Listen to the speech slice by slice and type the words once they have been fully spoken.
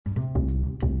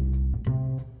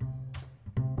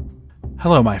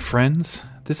Hello, my friends.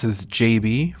 This is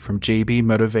JB from JB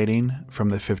Motivating from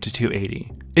the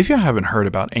 5280. If you haven't heard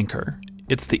about Anchor,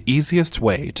 it's the easiest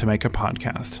way to make a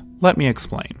podcast. Let me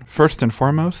explain. First and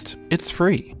foremost, it's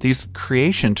free. These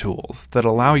creation tools that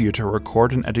allow you to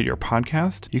record and edit your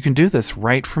podcast, you can do this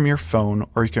right from your phone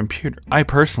or your computer. I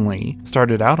personally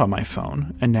started out on my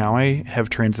phone, and now I have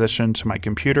transitioned to my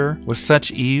computer with such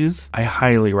ease. I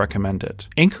highly recommend it.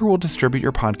 Anchor will distribute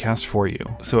your podcast for you,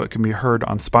 so it can be heard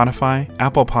on Spotify,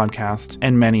 Apple Podcast,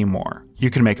 and many more. You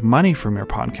can make money from your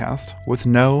podcast with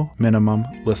no minimum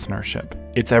listenership.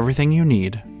 It's everything you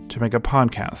need to make a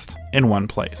podcast in one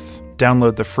place.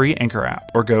 Download the free Anchor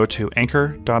app or go to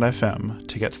anchor.fm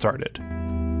to get started.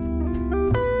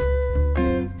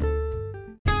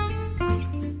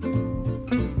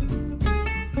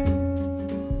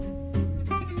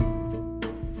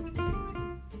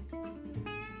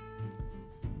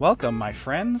 Welcome, my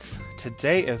friends.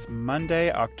 Today is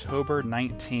Monday, October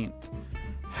 19th.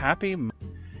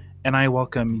 And I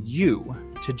welcome you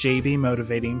to JB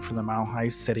Motivating from the Mile High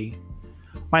City.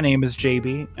 My name is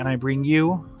JB, and I bring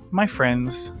you, my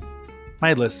friends,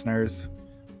 my listeners,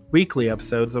 weekly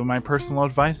episodes of my personal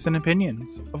advice and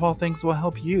opinions of all things will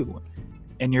help you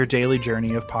in your daily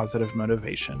journey of positive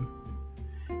motivation.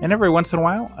 And every once in a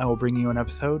while, I will bring you an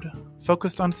episode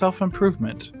focused on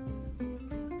self-improvement,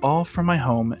 all from my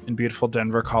home in beautiful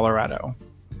Denver, Colorado.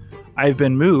 I've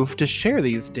been moved to share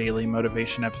these daily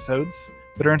motivation episodes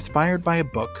that are inspired by a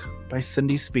book by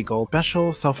Cindy Spiegel.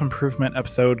 Special self-improvement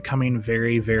episode coming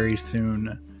very, very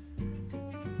soon.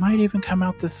 Might even come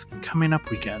out this coming up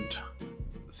weekend.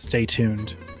 Stay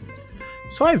tuned.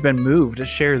 So I've been moved to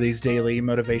share these daily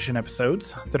motivation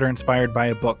episodes that are inspired by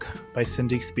a book by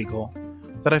Cindy Spiegel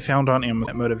that I found on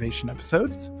Amazon. Motivation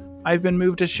episodes. I've been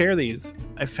moved to share these.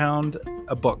 I found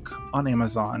a book on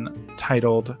Amazon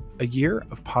titled A Year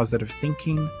of Positive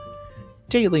Thinking,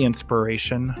 Daily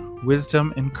Inspiration,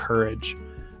 Wisdom, and Courage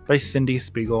by Cindy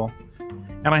Spiegel,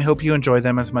 and I hope you enjoy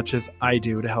them as much as I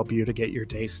do to help you to get your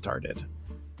day started.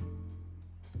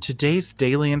 Today's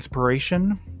daily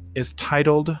inspiration is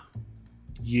titled,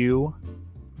 You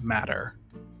Matter.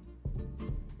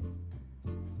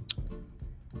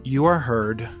 You are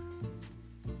heard.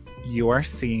 You are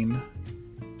seen.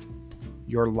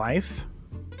 Your life,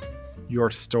 your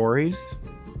stories,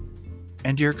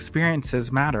 and your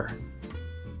experiences matter.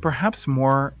 Perhaps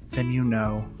more than you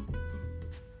know.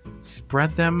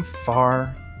 Spread them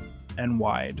far and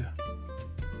wide.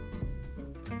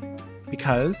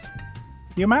 Because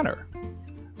you matter.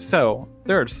 So,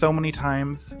 there are so many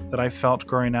times that I felt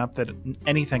growing up that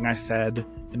anything I said,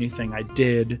 anything I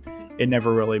did, it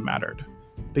never really mattered.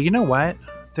 But you know what?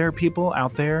 There are people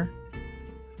out there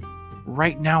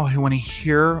right now who want to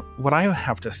hear what I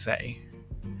have to say.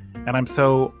 And I'm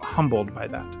so humbled by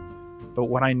that. But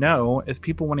what I know is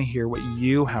people want to hear what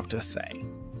you have to say.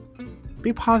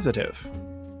 Be positive.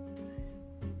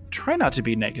 Try not to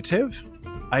be negative.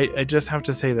 I just have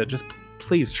to say that just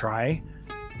please try.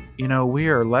 You know, we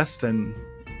are less than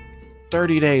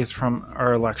 30 days from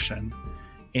our election.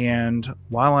 And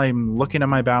while I'm looking at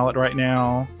my ballot right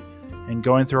now and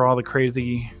going through all the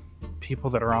crazy people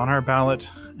that are on our ballot,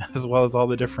 as well as all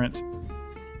the different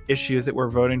issues that we're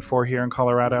voting for here in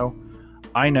Colorado,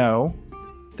 I know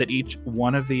that each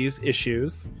one of these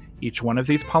issues, each one of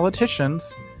these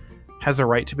politicians has a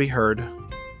right to be heard.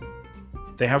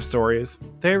 They have stories,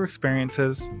 they have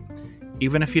experiences.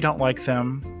 Even if you don't like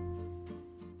them,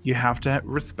 you have to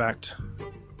respect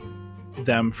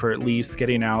them for at least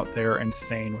getting out there and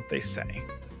saying what they say.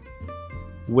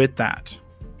 With that,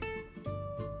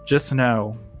 just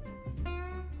know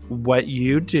what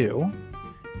you do,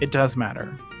 it does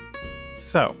matter.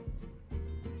 So,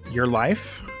 your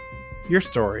life, your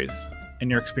stories,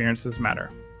 and your experiences matter.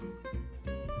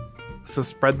 So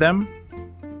spread them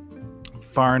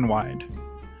far and wide.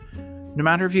 No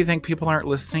matter if you think people aren't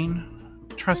listening,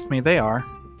 trust me, they are.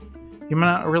 You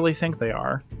might not really think they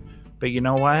are, but you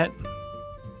know what?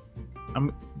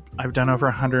 I've done over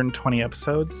 120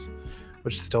 episodes,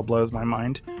 which still blows my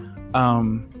mind.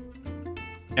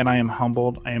 And I am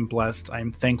humbled, I am blessed, I am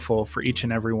thankful for each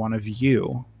and every one of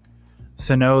you.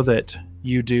 So know that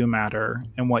you do matter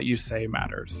and what you say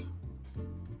matters.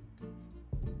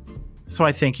 So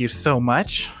I thank you so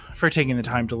much for taking the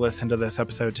time to listen to this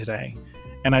episode today.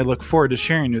 And I look forward to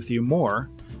sharing with you more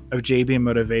of JB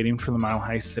Motivating from the Mile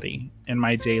High City in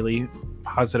my daily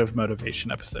positive motivation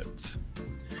episodes.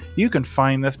 You can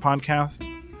find this podcast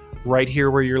right here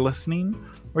where you're listening,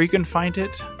 or you can find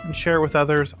it and share it with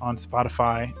others on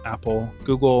Spotify, Apple,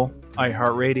 Google,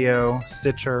 iHeartRadio,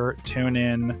 Stitcher,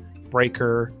 TuneIn,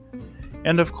 Breaker,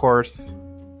 and of course,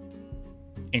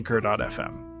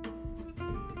 Anchor.fm.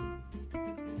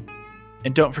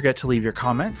 And don't forget to leave your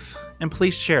comments, and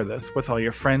please share this with all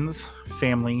your friends,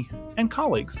 family, and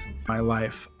colleagues. My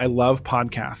life. I love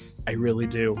podcasts. I really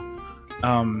do.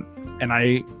 And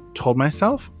I told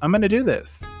myself, I'm going to do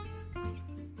this.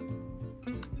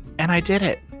 And I did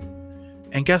it.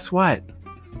 And guess what?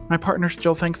 My partner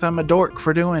still thinks I'm a dork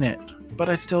for doing it, but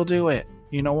I still do it.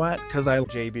 You know what? Because I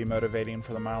JB motivating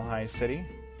for the Mile High City.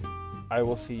 I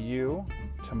will see you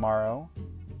tomorrow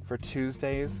for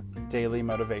Tuesday's Daily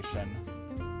Motivation.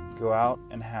 Go out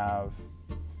and have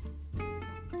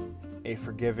a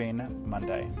forgiving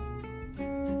Monday.